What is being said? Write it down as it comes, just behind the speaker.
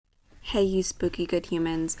Hey, you spooky good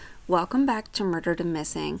humans. Welcome back to Murdered and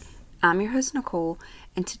Missing. I'm your host, Nicole,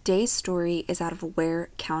 and today's story is out of Ware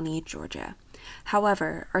County, Georgia.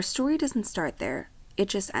 However, our story doesn't start there, it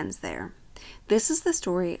just ends there. This is the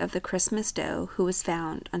story of the Christmas doe who was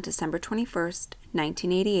found on December 21st,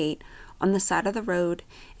 1988, on the side of the road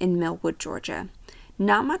in Millwood, Georgia.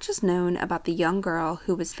 Not much is known about the young girl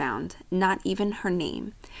who was found, not even her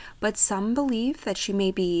name, but some believe that she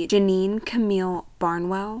may be Janine Camille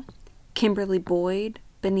Barnwell, Kimberly Boyd,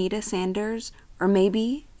 Benita Sanders, or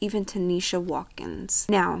maybe even Tanisha Watkins.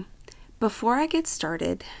 Now, before I get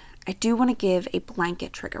started, I do want to give a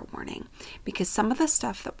blanket trigger warning because some of the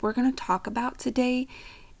stuff that we're going to talk about today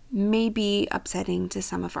may be upsetting to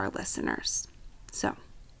some of our listeners. So,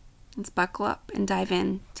 let's buckle up and dive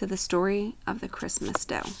in to the story of the Christmas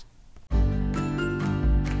doe.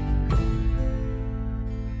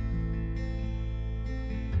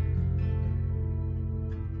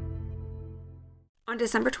 On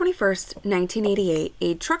December 21st, 1988,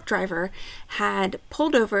 a truck driver had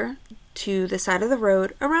pulled over to the side of the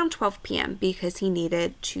road around 12 p.m. because he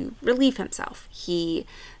needed to relieve himself. He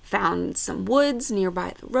found some woods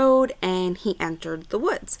nearby the road and he entered the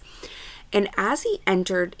woods. And as he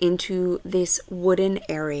entered into this wooden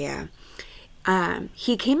area,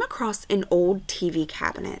 he came across an old TV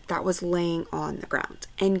cabinet that was laying on the ground.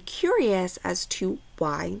 And curious as to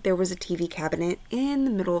why there was a TV cabinet in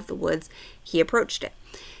the middle of the woods, he approached it.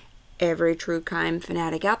 Every true crime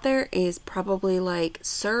fanatic out there is probably like,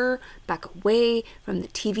 "Sir, back away from the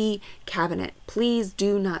TV cabinet. Please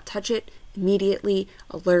do not touch it. Immediately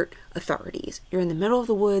alert authorities. You're in the middle of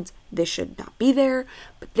the woods. This should not be there."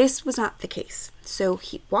 But this was not the case. So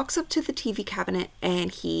he walks up to the TV cabinet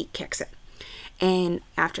and he kicks it. And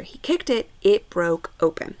after he kicked it, it broke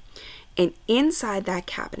open. And inside that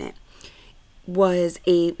cabinet was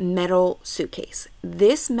a metal suitcase.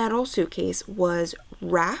 This metal suitcase was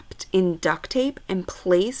wrapped in duct tape and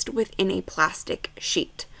placed within a plastic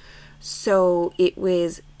sheet. So it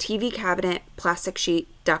was TV cabinet, plastic sheet,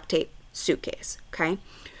 duct tape, suitcase, okay?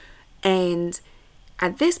 And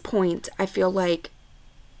at this point, I feel like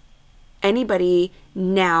anybody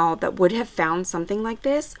now that would have found something like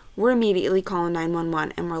this, we're immediately calling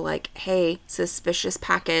 911 and we're like, "Hey, suspicious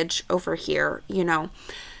package over here,"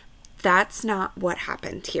 That's not what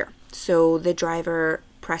happened here. So the driver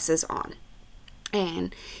presses on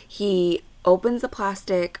and he opens the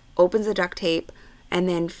plastic, opens the duct tape, and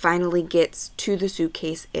then finally gets to the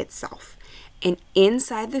suitcase itself. And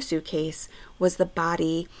inside the suitcase was the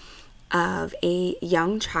body of a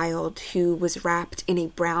young child who was wrapped in a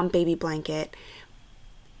brown baby blanket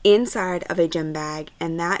inside of a gym bag,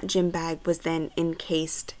 and that gym bag was then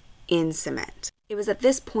encased in cement. It was at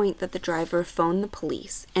this point that the driver phoned the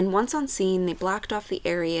police, and once on scene, they blocked off the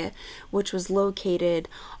area, which was located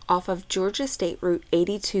off of Georgia State Route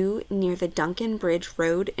 82 near the Duncan Bridge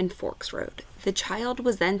Road and Forks Road. The child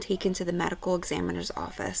was then taken to the medical examiner's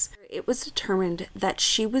office. It was determined that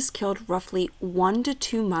she was killed roughly 1 to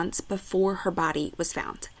 2 months before her body was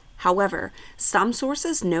found. However, some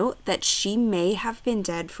sources note that she may have been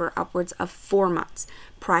dead for upwards of 4 months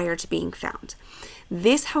prior to being found.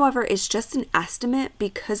 This, however, is just an estimate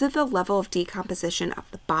because of the level of decomposition of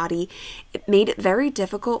the body. It made it very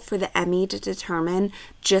difficult for the ME to determine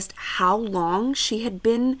just how long she had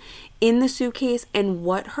been in the suitcase and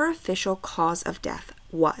what her official cause of death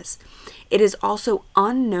was. It is also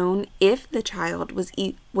unknown if the child was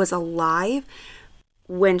alive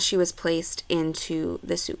when she was placed into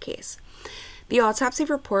the suitcase. The autopsy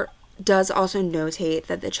report does also notate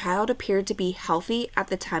that the child appeared to be healthy at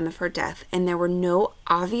the time of her death and there were no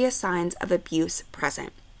obvious signs of abuse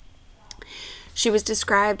present. She was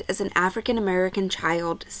described as an African American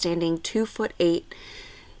child standing 2'8"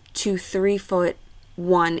 to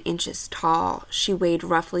 3'1" tall. She weighed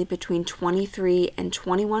roughly between 23 and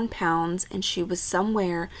 21 pounds and she was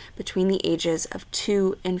somewhere between the ages of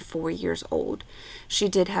 2 and 4 years old. She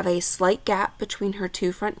did have a slight gap between her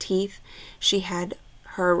two front teeth. She had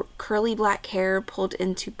her curly black hair pulled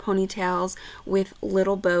into ponytails with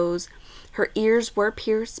little bows. Her ears were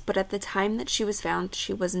pierced, but at the time that she was found,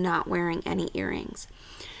 she was not wearing any earrings.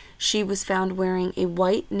 She was found wearing a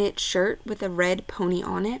white knit shirt with a red pony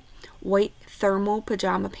on it, white thermal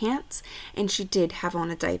pajama pants, and she did have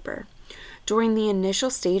on a diaper. During the initial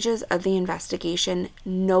stages of the investigation,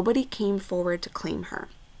 nobody came forward to claim her,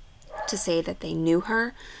 to say that they knew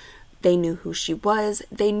her. They knew who she was,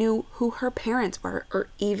 they knew who her parents were, or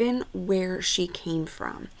even where she came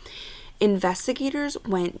from. Investigators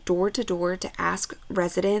went door to door to ask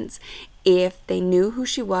residents if they knew who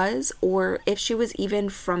she was or if she was even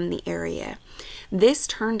from the area. This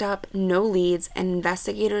turned up no leads, and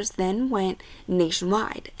investigators then went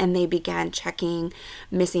nationwide and they began checking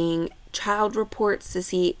missing child reports to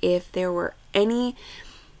see if there were any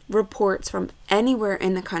reports from anywhere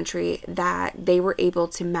in the country that they were able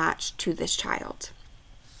to match to this child.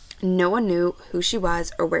 No one knew who she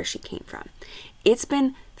was or where she came from. It's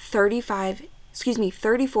been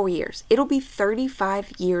 34 years. It'll be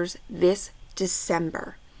 35 years this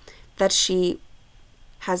December that she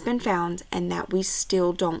has been found and that we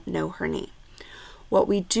still don't know her name. What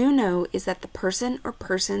we do know is that the person or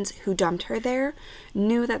persons who dumped her there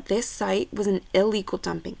knew that this site was an illegal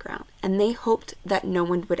dumping ground, and they hoped that no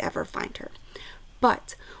one would ever find her.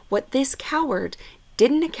 But what this coward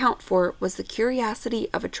didn't account for was the curiosity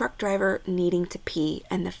of a truck driver needing to pee,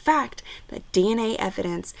 and the fact that DNA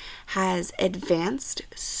evidence has advanced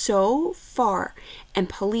so far, and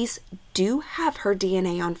police do have her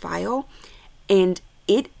DNA on file, and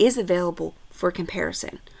it is available for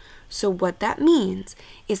comparison. So what that means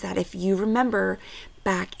is that if you remember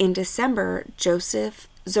back in December, Joseph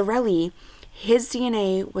Zarelli, his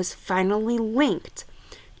DNA was finally linked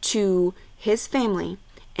to his family,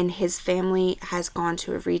 and his family has gone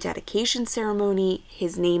to a rededication ceremony.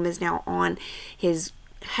 His name is now on his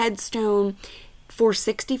headstone. For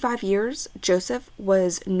 65 years, Joseph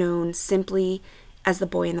was known simply as the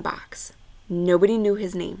boy in the box. Nobody knew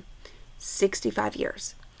his name. 65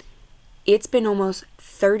 years. It's been almost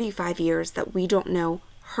 35 years that we don't know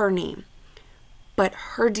her name, but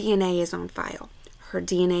her DNA is on file. Her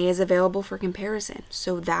DNA is available for comparison.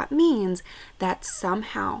 So that means that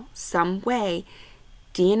somehow, some way,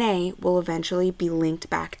 DNA will eventually be linked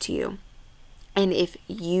back to you. And if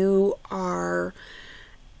you are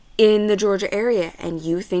in the Georgia area and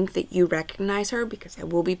you think that you recognize her, because I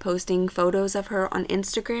will be posting photos of her on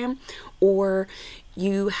Instagram, or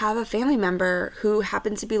you have a family member who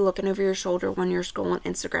happens to be looking over your shoulder when you're scrolling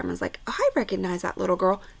Instagram and is like, oh, I recognize that little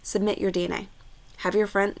girl, submit your DNA. Have your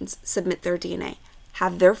friends submit their DNA.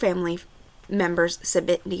 Have their family members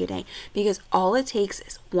submit DNA, because all it takes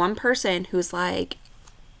is one person who's like,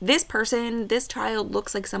 this child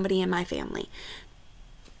looks like somebody in my family.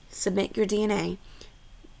 Submit your DNA,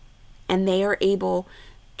 and they are able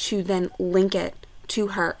to then link it to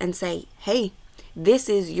her and say, hey, this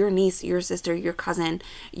is your niece, your sister, your cousin,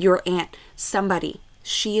 your aunt, somebody.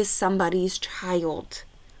 She is somebody's child.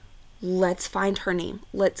 Let's find her name.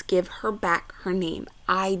 Let's give her back her name.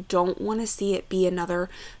 I don't want to see it be another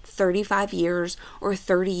 35 years or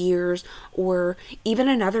 30 years or even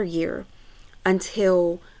another year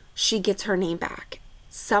until she gets her name back.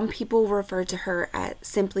 Some people refer to her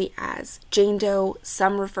simply as Jane Doe.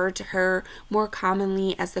 Some refer to her more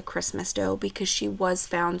commonly as the Christmas Doe, because she was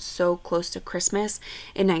found so close to Christmas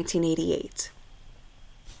in 1988.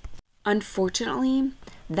 Unfortunately,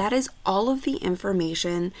 that is all of the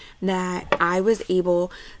information that I was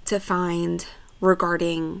able to find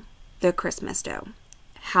regarding the Christmas Doe.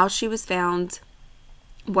 How she was found,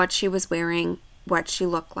 what she was wearing, what she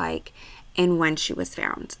looked like, and when she was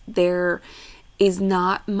found. There is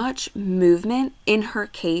not much movement in her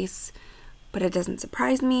case, but it doesn't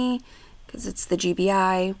surprise me because it's the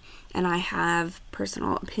GBI and I have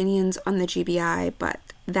personal opinions on the GBI, but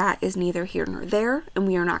that is neither here nor there, and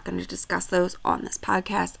we are not going to discuss those on this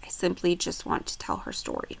podcast. I simply just want to tell her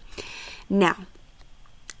story. Now,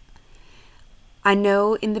 I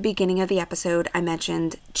know in the beginning of the episode I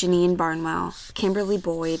mentioned Janine Barnwell, Kimberly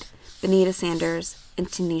Boyd, Benita Sanders, and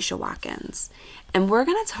Tanisha Watkins. And we're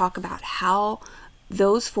going to talk about how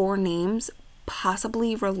those four names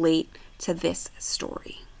possibly relate to this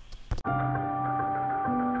story.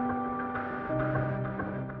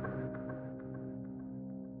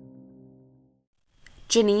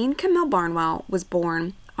 Janine Camille Barnwell was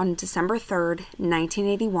born on December 3rd,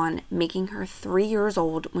 1981, making her 3 years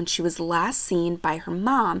old when she was last seen by her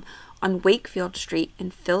mom on Wakefield Street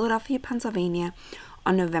in Philadelphia, Pennsylvania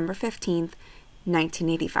on November 15th,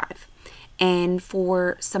 1985. And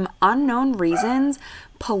for some unknown reasons,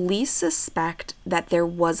 police suspect that there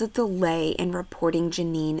was a delay in reporting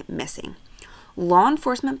Janine missing. Law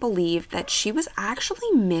enforcement believe that she was actually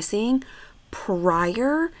missing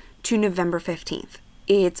prior to November 15th.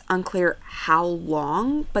 It's unclear how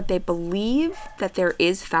long, but they believe that there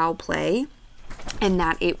is foul play and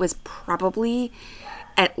that it was probably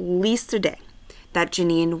at least a day that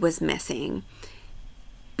Janine was missing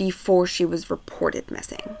before she was reported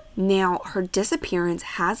missing. Now, her disappearance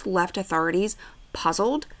has left authorities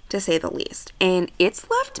puzzled, to say the least, and it's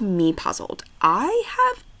left me puzzled. I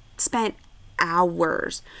have spent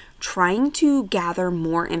hours trying to gather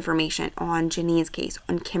more information on Janine's case,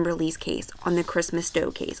 on Kimberly's case, on the Christmas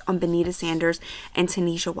Doe case, on Benita Sanders and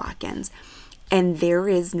Tanisha Watkins. and there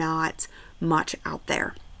is not much out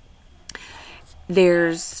there.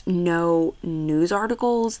 There's no news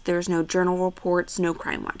articles, there's no journal reports, no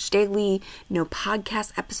Crime Watch Daily, no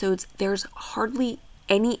podcast episodes. There's hardly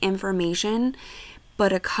any information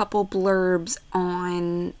but a couple blurbs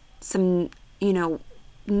on some,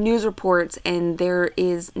 news reports, and there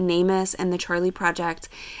is NamUs and the Charlie Project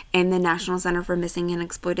and the National Center for Missing and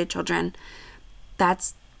Exploited Children.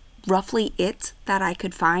 That's roughly it that I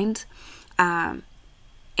could find.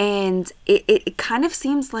 And it kind of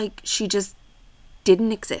seems like she just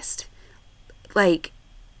didn't exist. Like,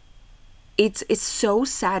 it's so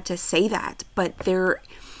sad to say that, but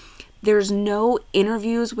there's no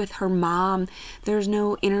interviews with her mom. There's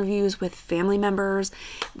no interviews with family members.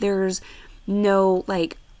 There's no,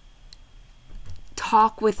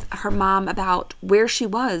 talk with her mom about where she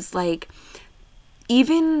was.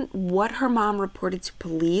 Even what her mom reported to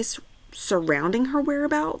police surrounding her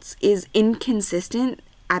whereabouts is inconsistent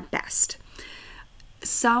at best.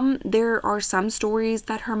 There are some stories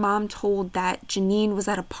that her mom told that Janine was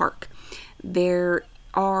at a park. There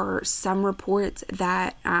are some reports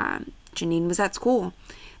that Janine was at school.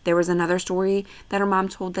 There was another story that her mom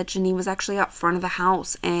told that Janine was actually out front of the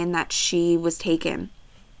house and that she was taken.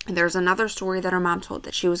 And there's another story that her mom told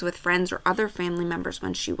that she was with friends or other family members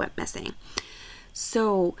when she went missing.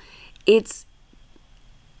 So it's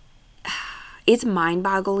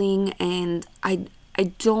mind-boggling, and I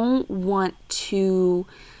don't want to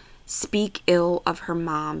speak ill of her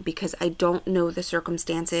mom because I don't know the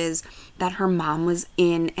circumstances that her mom was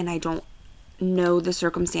in, and I don't know the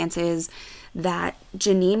circumstances that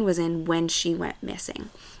Janine was in when she went missing.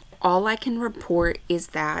 All I can report is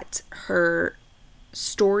that her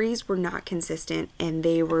stories were not consistent, and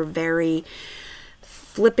they were very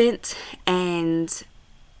flippant, and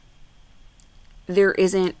there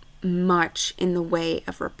isn't much in the way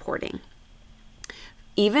of reporting.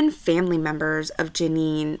 Even family members of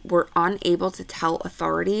Janine were unable to tell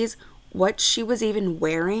authorities what she was even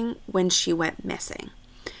wearing when she went missing.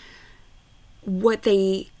 What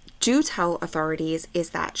they do tell authorities is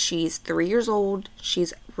that she's 3 years old,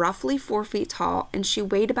 she's roughly 4 feet tall, and she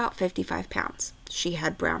weighed about 55 pounds. She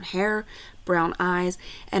had brown hair, brown eyes,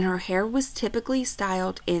 and her hair was typically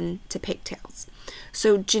styled into pigtails.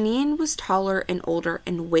 So Janine was taller and older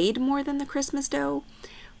and weighed more than the Christmas doe,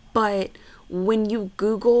 but when you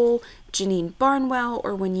Google Janine Barnwell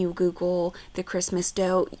or when you Google the Christmas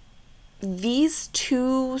doe, these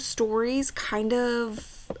two stories kind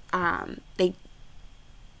of, they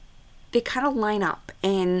kind of line up.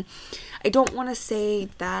 And I don't want to say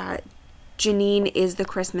that Janine is the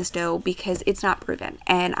Christmas doe because it's not proven,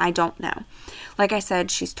 and I don't know. Like I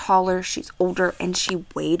said, she's taller, she's older, and she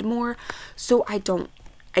weighed more. So I don't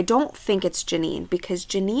think it's Janine, because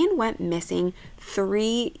Janine went missing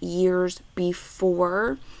 3 years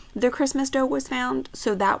before the Christmas doe was found.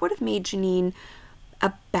 So that would have made Janine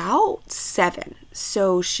about 7.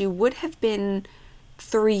 So she would have been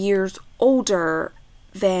 3 years older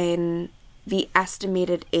than the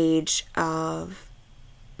estimated age of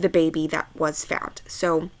the baby that was found.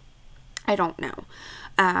 So I don't know.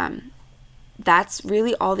 That's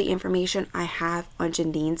really all the information I have on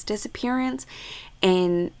Janine's disappearance.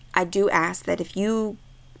 And I do ask that if you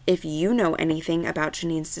know anything about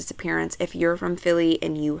Janine's disappearance, if you're from Philly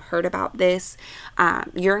and you heard about this,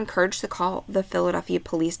 you're encouraged to call the Philadelphia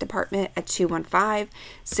Police Department at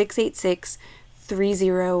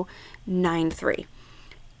 215-686-3093.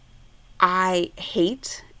 I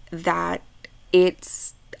hate that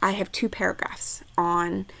I have 2 paragraphs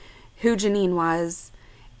on who Janine was,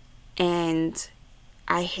 and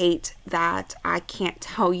I hate that I can't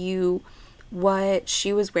tell you what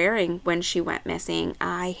she was wearing when she went missing.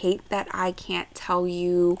 I hate that I can't tell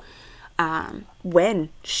you when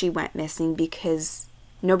she went missing, because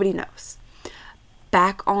nobody knows.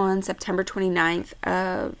 Back on September 29th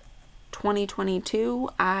of 2022,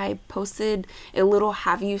 I posted a little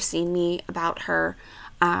 "Have you seen me?" about her,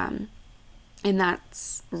 and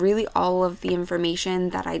that's really all of the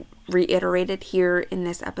information that I reiterated here in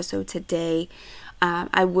this episode today.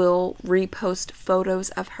 I will repost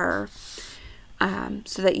photos of her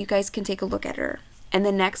so that you guys can take a look at her. And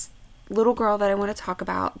the next little girl that I want to talk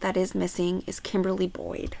about that is missing is Kimberly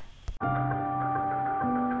Boyd.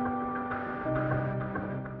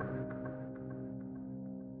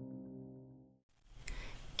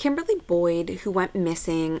 Kimberly Boyd, who went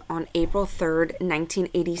missing on April 3rd,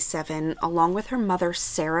 1987, along with her mother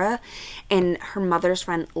Sarah and her mother's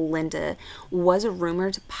friend Linda, was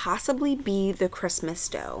rumored to possibly be the Christmas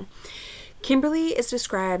doe. Kimberly is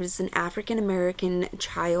described as an African American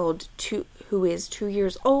child who is 2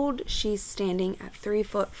 years old. She's standing at 3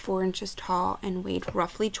 foot 4 inches tall and weighed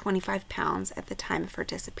roughly 25 pounds at the time of her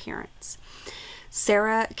disappearance.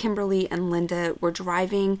 Sarah, Kimberly, and Linda were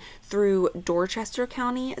driving through Dorchester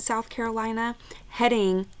County, South Carolina,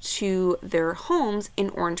 heading to their homes in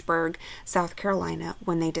Orangeburg, South Carolina,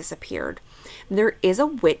 when they disappeared. There is a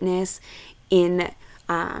witness in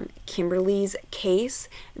Kimberly's case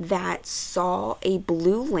that saw a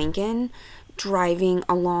blue Lincoln driving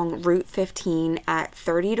along Route 15 at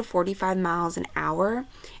 30 to 45 miles an hour,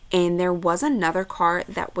 and there was another car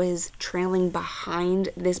that was trailing behind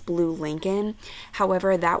this blue Lincoln.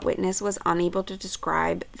 However, that witness was unable to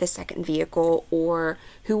describe the second vehicle or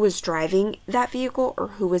who was driving that vehicle or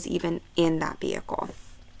who was even in that vehicle.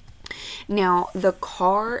 Now, the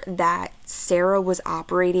car that Sarah was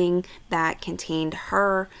operating that contained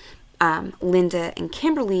her, Linda, and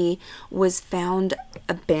Kimberly was found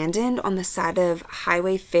abandoned on the side of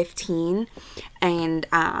Highway 15 and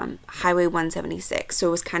Highway 176. So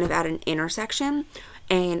it was kind of at an intersection,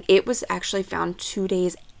 and it was actually found 2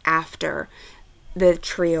 days after the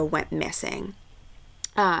trio went missing.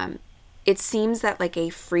 It seems that like a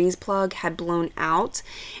freeze plug had blown out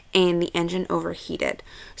and the engine overheated.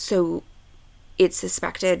 So it's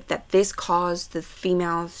suspected that this caused the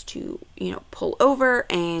females to, pull over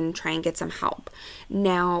and try and get some help.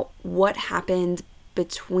 Now, what happened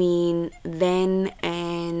between then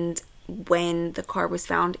and when the car was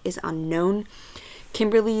found is unknown.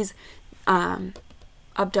 Kimberly's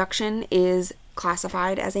abduction is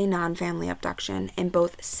classified as a non-family abduction, and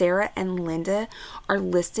both Sarah and Linda are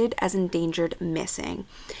listed as endangered missing.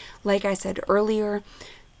 Like I said earlier,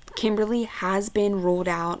 Kimberly has been ruled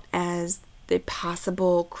out as the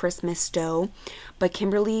possible Christmas stow, but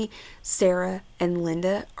Kimberly, Sarah, and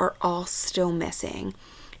Linda are all still missing.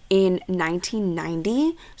 In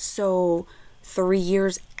 1990, so 3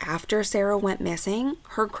 years after Sarah went missing,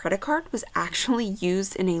 her credit card was actually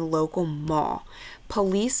used in a local mall.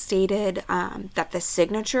 Police stated that the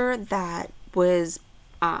signature that was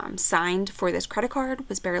signed for this credit card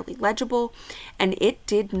was barely legible, and it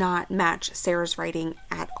did not match Sarah's writing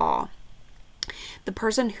at all. The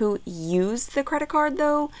person who used the credit card,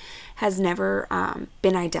 though, has never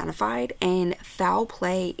been identified, and foul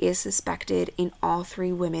play is suspected in all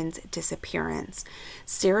three women's disappearance.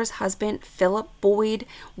 Sarah's husband, Philip Boyd,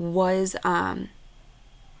 was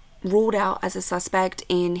ruled out as a suspect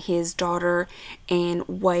in his daughter and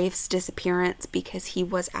wife's disappearance because he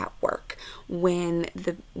was at work when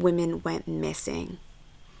the women went missing.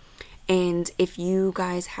 And if you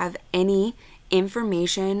guys have any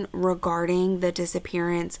information regarding the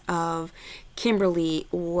disappearance of Kimberly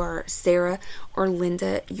or Sarah or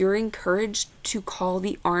Linda, you're encouraged to call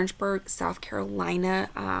the Orangeburg, South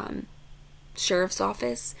Carolina Sheriff's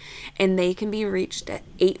Office, and they can be reached at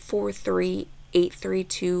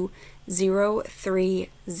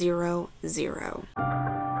 843-832-0300.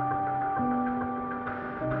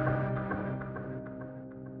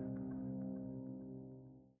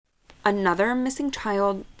 Another missing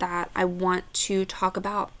child that I want to talk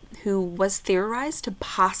about who was theorized to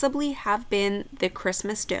possibly have been the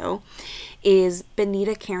Christmas doe is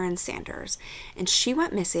Benita Karen Sanders, and she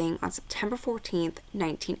went missing on September 14th,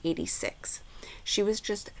 1986. She was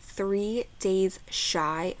just 3 days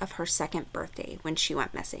shy of her second birthday when she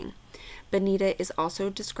went missing. Benita is also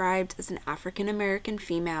described as an African American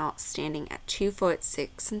female standing at 2 foot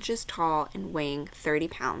 6 inches tall and weighing 30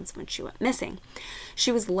 pounds when she went missing. She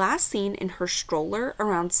was last seen in her stroller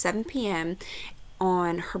around 7 p.m.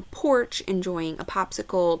 on her porch enjoying a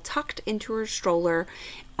popsicle tucked into her stroller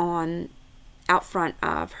out front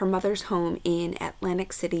of her mother's home in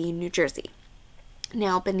Atlantic City, New Jersey.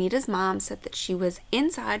 Now, Benita's mom said that she was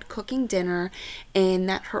inside cooking dinner and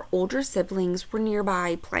that her older siblings were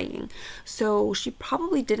nearby playing. So she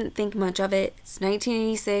probably didn't think much of it. It's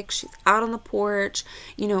 1986. She's out on the porch.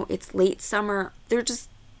 It's late summer. They're just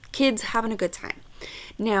kids having a good time.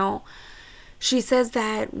 Now, she says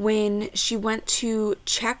that when she went to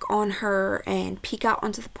check on her and peek out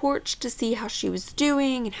onto the porch to see how she was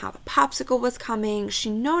doing and how the popsicle was coming, she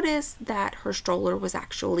noticed that her stroller was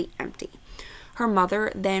actually empty. Her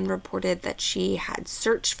mother then reported that she had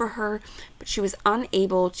searched for her, but she was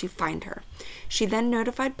unable to find her. She then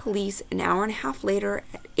notified police an hour and a half later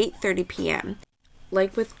at 8:30 p.m.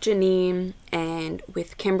 Like with Janine and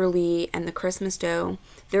with Kimberly and the Christmas doe,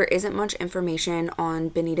 there isn't much information on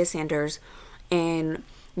Benita Sanders and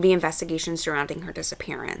the investigation surrounding her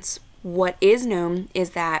disappearance. What is known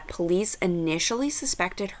is that police initially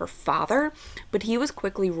suspected her father, but he was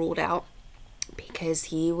quickly ruled out because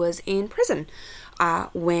he was in prison.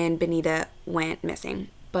 when Benita went missing.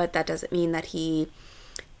 But that doesn't mean that he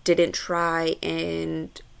didn't try and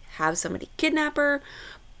have somebody kidnap her.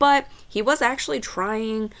 But he was actually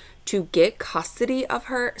trying to get custody of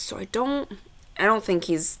her. So I don't think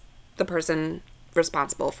he's the person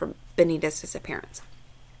responsible for Benita's disappearance.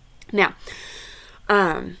 Now,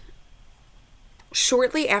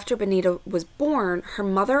 shortly after Benita was born, her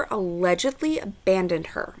mother allegedly abandoned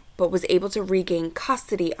her, but was able to regain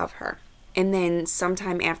custody of her. And then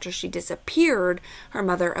sometime after she disappeared, her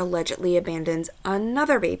mother allegedly abandons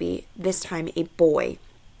another baby, this time a boy.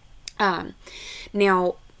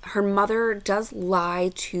 Now, her mother does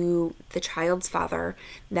lie to the child's father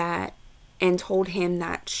and told him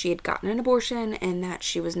that she had gotten an abortion and that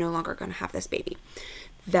she was no longer going to have this baby.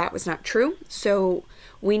 That was not true. So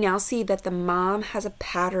we now see that the mom has a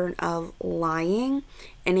pattern of lying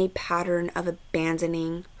and a pattern of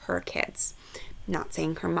abandoning her kids. Not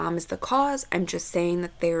saying her mom is the cause. I'm just saying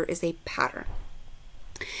that there is a pattern.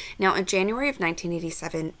 Now, in January of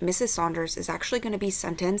 1987, Mrs. Saunders is actually going to be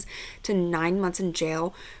sentenced to 9 months in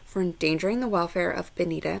jail for endangering the welfare of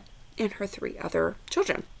Benita and her 3 other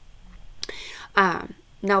children.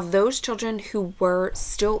 Now, those children who were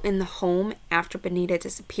still in the home after Benita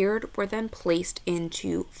disappeared were then placed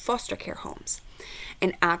into foster care homes.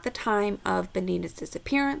 And at the time of Benita's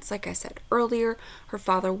disappearance, like I said earlier, her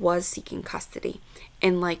father was seeking custody.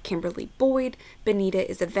 And like Kimberly Boyd, Benita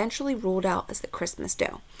is eventually ruled out as the Christmas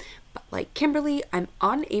doe. But like Kimberly, I'm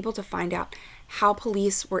unable to find out how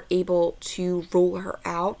police were able to rule her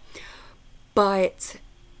out. But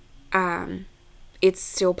it's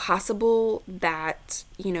still possible that,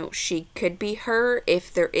 she could be her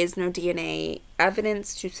if there is no DNA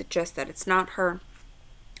evidence to suggest that it's not her.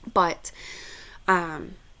 But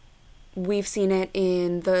we've seen it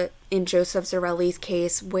in Joseph Zarelli's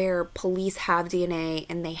case where police have DNA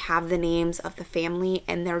and they have the names of the family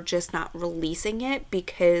and they're just not releasing it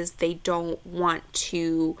because they don't want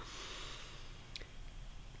to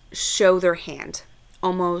show their hand.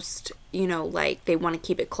 Almost, like they want to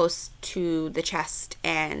keep it close to the chest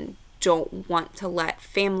and don't want to let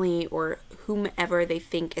family or whomever they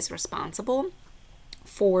think is responsible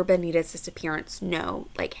for Benita's disappearance know,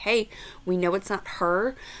 like, hey, we know it's not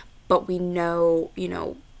her, but we know,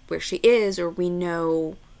 where she is, or we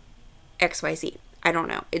know XYZ. I don't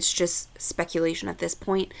know. It's just speculation at this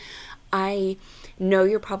point. I know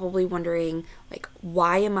you're probably wondering, like,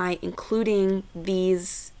 why am I including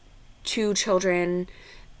these 2 children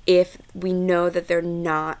if we know that they're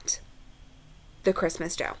not the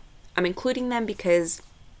Christmas doe? I'm including them because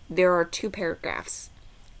there are 2 paragraphs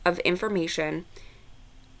of information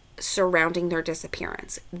surrounding their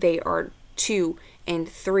disappearance. They are 2 and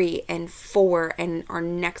 3 and 4, and our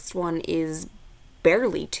next one is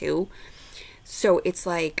barely 2. So it's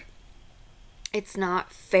like, it's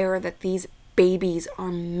not fair that these babies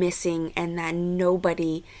are missing and that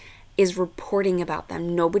nobody is reporting about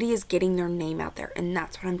them. Nobody is getting their name out there, and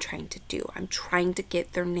that's what I'm trying to do. I'm trying to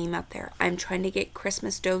get their name out there. I'm trying to get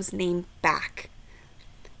Christmas Doe's name back.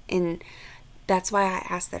 And that's why I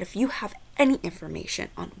ask that if you have any information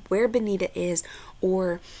on where Benita is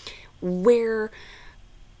or where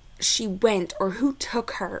she went or who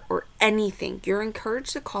took her or anything, you're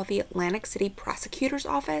encouraged to call the Atlantic City Prosecutor's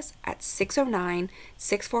Office at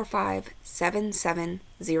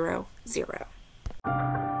 609-645-7700.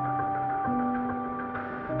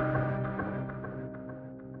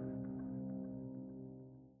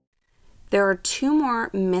 There are 2 more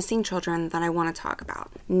missing children that I want to talk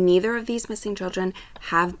about. Neither of these missing children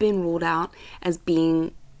have been ruled out as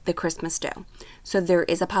being the Christmas doe. So there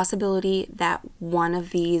is a possibility that one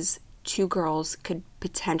of these 2 girls could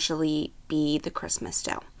potentially be the Christmas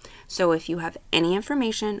doe. So if you have any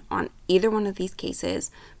information on either one of these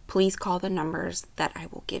cases, please call the numbers that I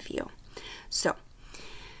will give you. So,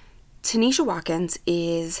 Tanisha Watkins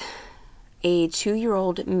is a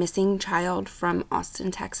 2-year-old missing child from Austin,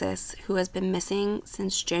 Texas, who has been missing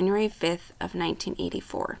since January 5th of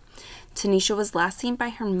 1984. Tanisha was last seen by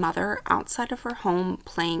her mother outside of her home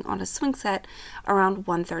playing on a swing set around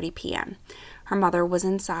 1:30 p.m. Her mother was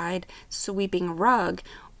inside sweeping a rug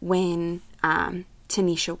when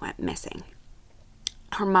Tanisha went missing.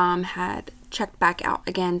 Her mom had checked back out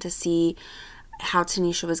again to see how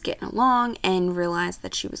Tanisha was getting along and realized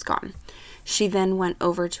that she was gone. She then went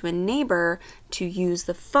over to a neighbor to use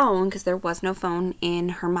the phone because there was no phone in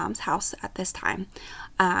her mom's house at this time.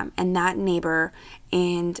 And that neighbor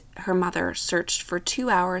and her mother searched for 2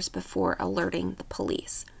 hours before alerting the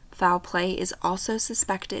police. Foul play is also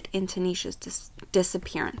suspected in Tanisha's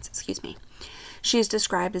disappearance. She is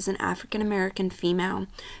described as an African-American female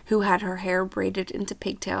who had her hair braided into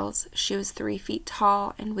pigtails. She was 3 feet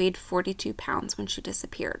tall and weighed 42 pounds when she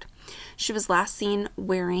disappeared. She was last seen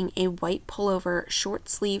wearing a white pullover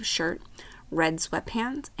short-sleeve shirt, red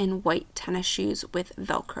sweatpants, and white tennis shoes with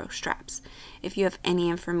Velcro straps. If you have any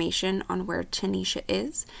information on where Tanisha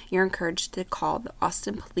is, you're encouraged to call the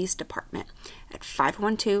Austin Police Department at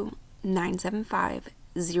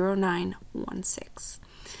 512-975-0916.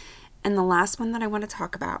 And the last one that I want to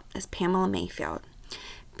talk about is Pamela Mayfield.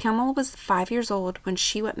 Pamela was 5 years old when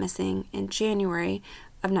she went missing in January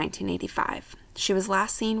of 1985. She was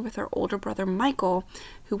last seen with her older brother Michael,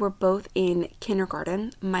 who were both in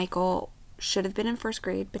kindergarten. Michael should have been in first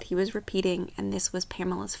grade, but he was repeating, and this was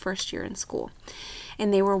Pamela's first year in school.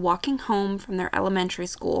 And they were walking home from their elementary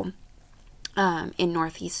school in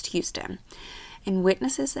Northeast Houston. And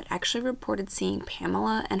witnesses had actually reported seeing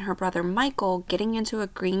Pamela and her brother Michael getting into a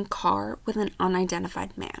green car with an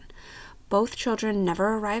unidentified man. Both children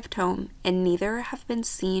never arrived home, and neither have been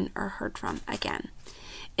seen or heard from again.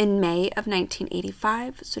 In May of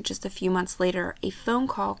 1985, so just a few months later, a phone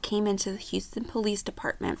call came into the Houston Police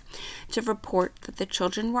Department to report that the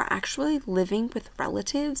children were actually living with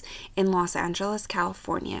relatives in Los Angeles,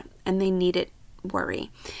 California, and they needed worry.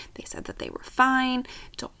 They said that they were fine,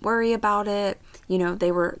 don't worry about it,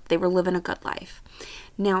 they were living a good life.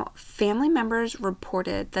 Now, family members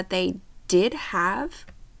reported that they did have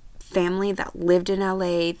family that lived in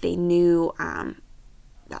LA. They knew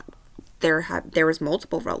that there was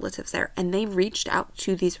multiple relatives there, and they reached out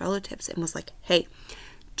to these relatives and was like, hey,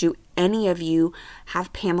 do any of you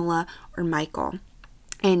have Pamela or Michael?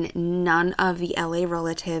 And none of the LA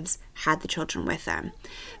relatives had the children with them.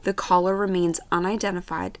 The caller remains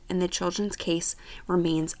unidentified, and the children's case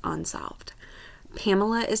remains unsolved.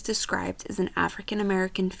 Pamela is described as an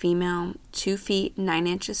African-American female, 2 feet 9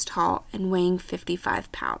 inches tall and weighing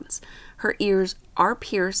 55 pounds. Her ears are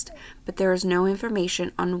pierced, but there is no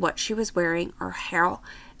information on what she was wearing or how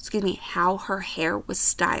her hair was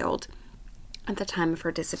styled at the time of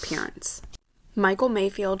her disappearance. Michael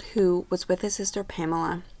Mayfield, who was with his sister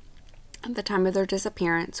Pamela at the time of their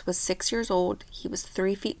disappearance, was 6 years old. He was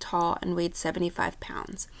 3 feet tall and weighed 75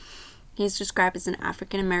 pounds. He is described as an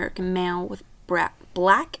African-American male with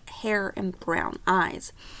black hair and brown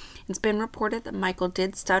eyes. It's been reported that Michael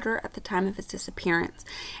did stutter at the time of his disappearance,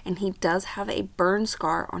 and he does have a burn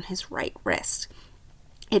scar on his right wrist.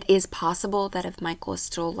 It is possible that if Michael is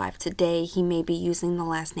still alive today, he may be using the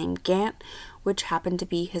last name Gant, which happened to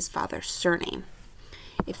be his father's surname.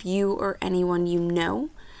 If you or anyone you know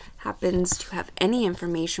happens to have any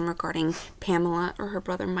information regarding Pamela or her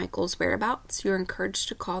brother Michael's whereabouts, you're encouraged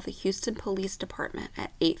to call the Houston Police Department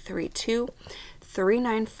at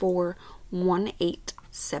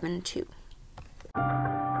 832-394-1872.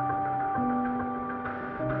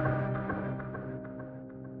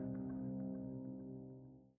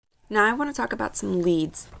 Now I want to talk about some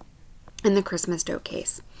leads in the Christmas Doe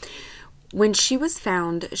case. When she was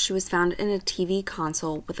found in a TV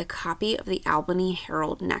console with a copy of the Albany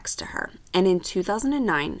Herald next to her. And in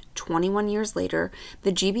 2009, 21 years later,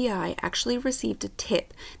 the GBI actually received a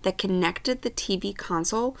tip that connected the TV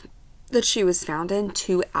console that she was found in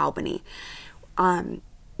to Albany.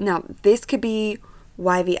 Now, this could be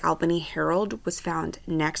why the Albany Herald was found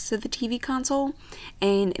next to the TV console,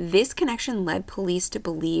 and this connection led police to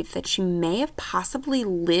believe that she may have possibly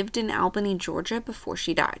lived in Albany, Georgia before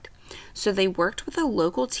she died. So they worked with a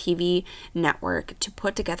local TV network to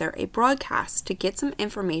put together a broadcast to get some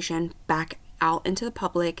information back out into the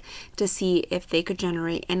public to see if they could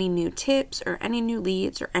generate any new tips or any new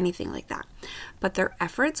leads or anything like that. But their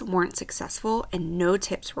efforts weren't successful and no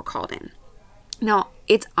tips were called in. Now,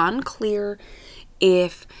 it's unclear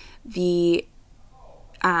if the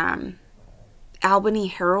Albany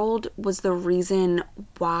Herald was the reason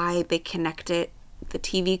why they connected the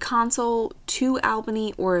TV console to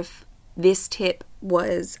Albany, or if this tip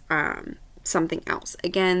was something else.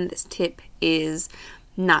 Again, this tip is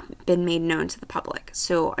not been made known to the public,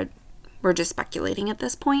 so we're just speculating at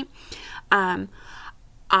this point. I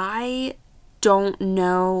don't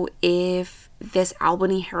know if this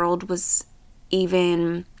Albany Herald was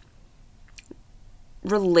even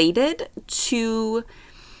related to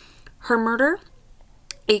her murder.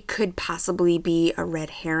 It could possibly be a red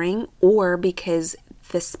herring, or because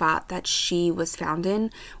the spot that she was found in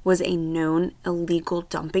was a known illegal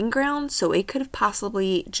dumping ground, so it could have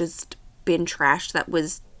possibly just been trash that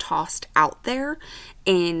was tossed out there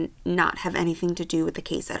and not have anything to do with the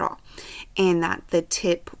case at all, and that the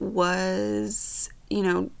tip was,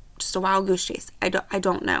 just a wild goose chase. I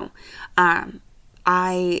don't know.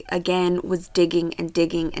 I, again, was digging and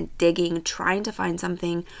digging and digging, trying to find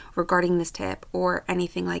something regarding this tip or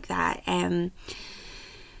anything like that. And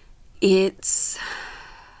it's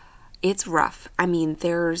rough. I mean,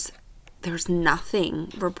 there's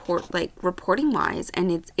nothing reporting wise,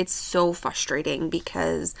 and it's so frustrating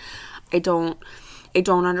because I don't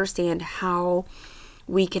understand how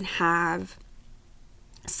we can have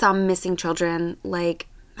some missing children like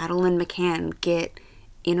Madeline McCann get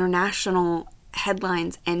international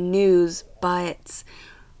headlines and news, but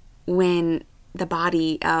when the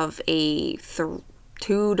body of a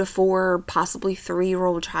 2 to 4, possibly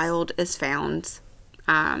 3-year-old child is found,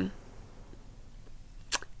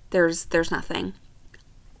 there's nothing.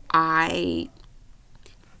 I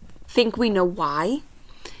think we know why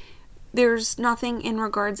there's nothing in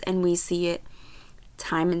regards, and we see it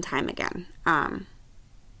time and time again.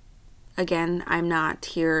 Again, I'm not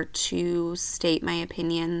here to state my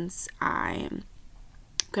opinions. I'm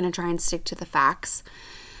going to try and stick to the facts.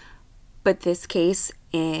 But this case,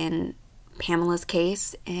 and Pamela's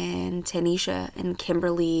case, and Tanisha and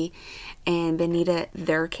Kimberly and Benita,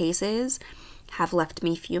 their cases have left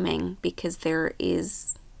me fuming because there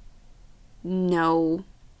is no,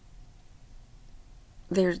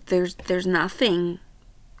 there's nothing.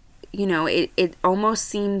 You know, it almost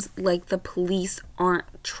seems like the police aren't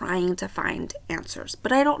trying to find answers.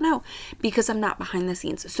 But I don't know because I'm not behind the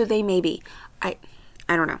scenes. So they may be. I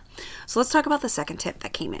don't know. So let's talk about the second tip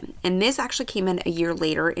that came in. And this actually came in a year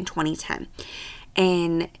later in 2010.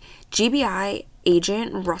 And GBI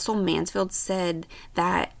agent Russell Mansfield said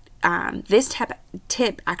that this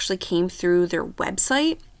tip actually came through their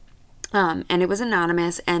website. And it was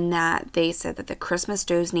anonymous, and that they said that the Christmas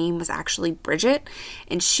doe's name was actually Bridget,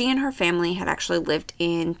 and she and her family had actually lived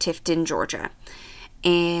in Tifton, Georgia.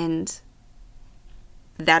 And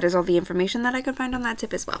that is all the information that I could find on that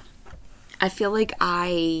tip as well. I feel like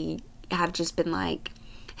I have just been like,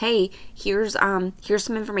 hey, here's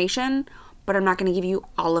some information, but I'm not going to give you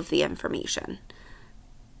all of the information.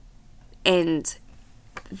 And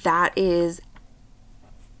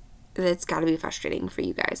that's got to be frustrating for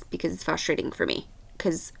you guys, because it's frustrating for me.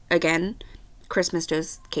 Because, again, Christmas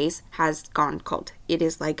doe's case has gone cold. It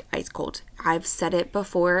is like ice cold. I've said it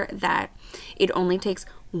before that it only takes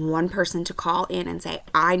one person to call in and say,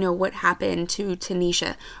 I know what happened to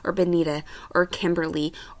Tanisha or Benita or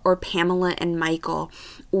Kimberly or Pamela and Michael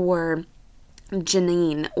or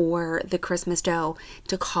Janine or the Christmas doe,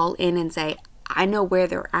 to call in and say, I know where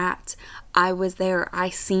they're at. I was there. I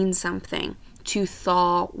seen something, to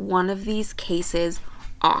thaw one of these cases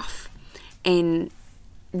off. And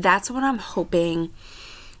that's what I'm hoping.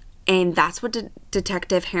 And that's what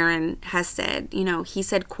Detective Heron has said. You know, he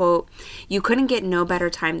said, quote, "You couldn't get no better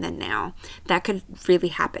time than now." That could really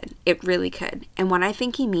happen. It really could. And what I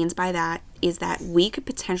think he means by that is that we could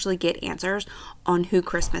potentially get answers on who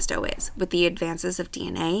Christmas doe is. With the advances of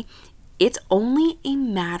DNA, it's only a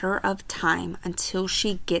matter of time until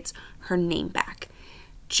she gets her name back.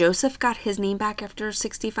 Joseph got his name back after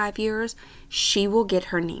 65 years. She will get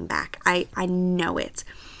her name back. I know it.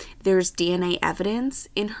 There's DNA evidence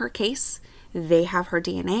in her case. They have her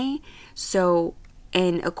DNA. So,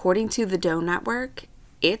 and according to the Doe Network,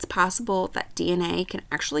 it's possible that DNA can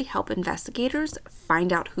actually help investigators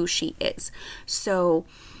find out who she is. So,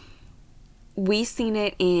 we seen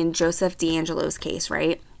it in Joseph DeAngelo's case,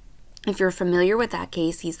 right? If you're familiar with that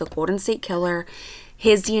case, he's the Golden State Killer.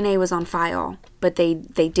 His DNA was on file, but they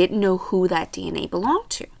didn't know who that DNA belonged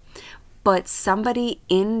to. But somebody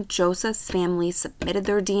in Joseph's family submitted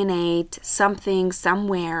their DNA to something,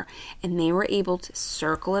 somewhere, and they were able to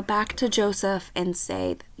circle it back to Joseph and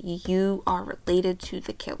say, you are related to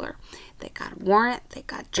the killer. They got a warrant, they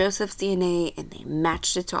got Joseph's DNA, and they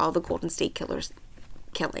matched it to all the Golden State Killer's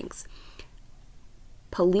killings.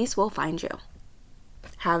 Police will find you.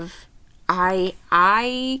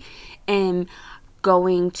 I am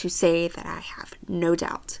going to say that I have no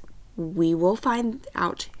doubt we will find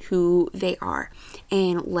out who they are.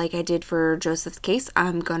 And like I did for Joseph's case,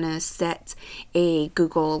 I'm gonna set a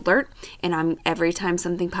Google alert, and every time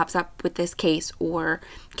something pops up with this case or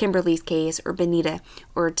Kimberly's case or Benita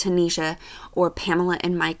or Tanisha or Pamela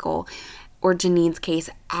and Michael or Janine's case,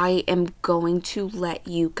 I am going to let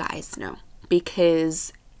you guys know,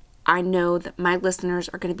 because I know that my listeners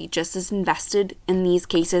are going to be just as invested in these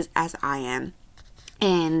cases as I am.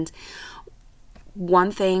 And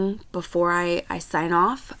one thing before I sign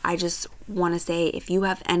off, I just want to say, if you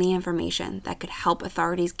have any information that could help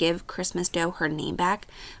authorities give Christmas Doe her name back,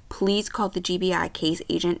 please call the GBI case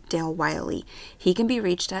agent Dale Wiley. He can be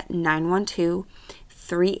reached at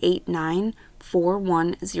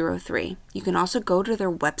 912-389-4103. You can also go to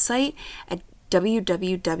their website at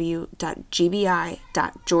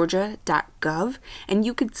www.gbi.georgia.gov, and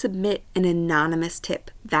you could submit an anonymous tip.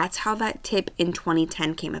 That's how that tip in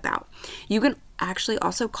 2010 came about. You can actually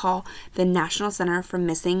also call the National Center for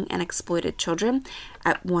Missing and Exploited Children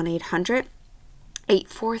at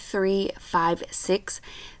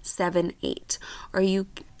 1-800-843-5678, or you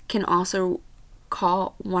can also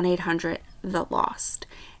call 1-800-THE-LOST.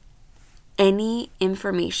 Any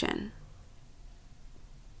information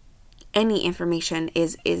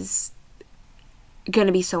is going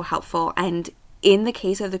to be so helpful. And in the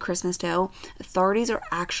case of the Christmas Doe, authorities are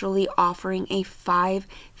actually offering a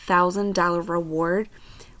 $5,000 reward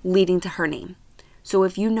leading to her name. So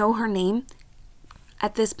if you know her name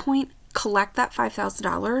at this point, collect that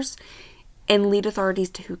 $5,000 and lead authorities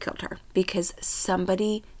to who killed her, because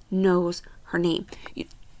somebody knows her name. You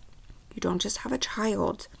don't just have a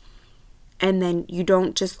child and then you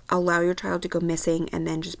don't just allow your child to go missing and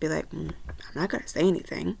then just be like, I'm not going to say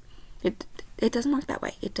anything. It doesn't work that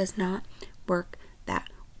way. It does not work that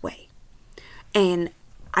way. And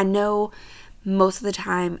I know most of the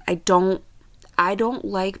time I don't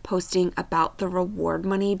like posting about the reward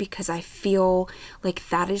money, because I feel like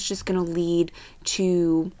that is just going to lead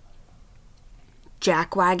to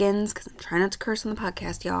jackwagons, because I'm trying not to curse on the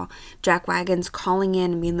podcast, y'all. Jackwagons calling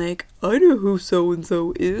in and being like, I know who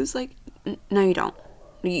so-and-so is. Like, no, you don't.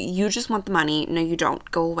 You just want the money. No, you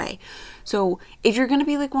don't. Go away. So if you're going to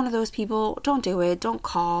be like one of those people, don't do it. Don't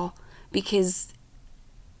call, because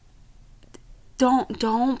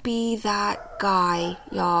don't be that guy,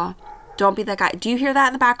 y'all. Don't be that guy. Do you hear that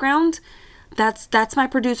in the background? That's my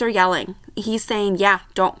producer yelling. He's saying, yeah,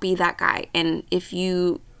 don't be that guy. And if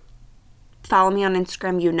you follow me on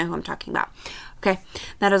Instagram, you know who I'm talking about. Okay,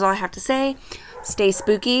 that is all I have to say. Stay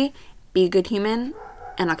spooky, be a good human,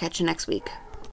 and I'll catch you next week.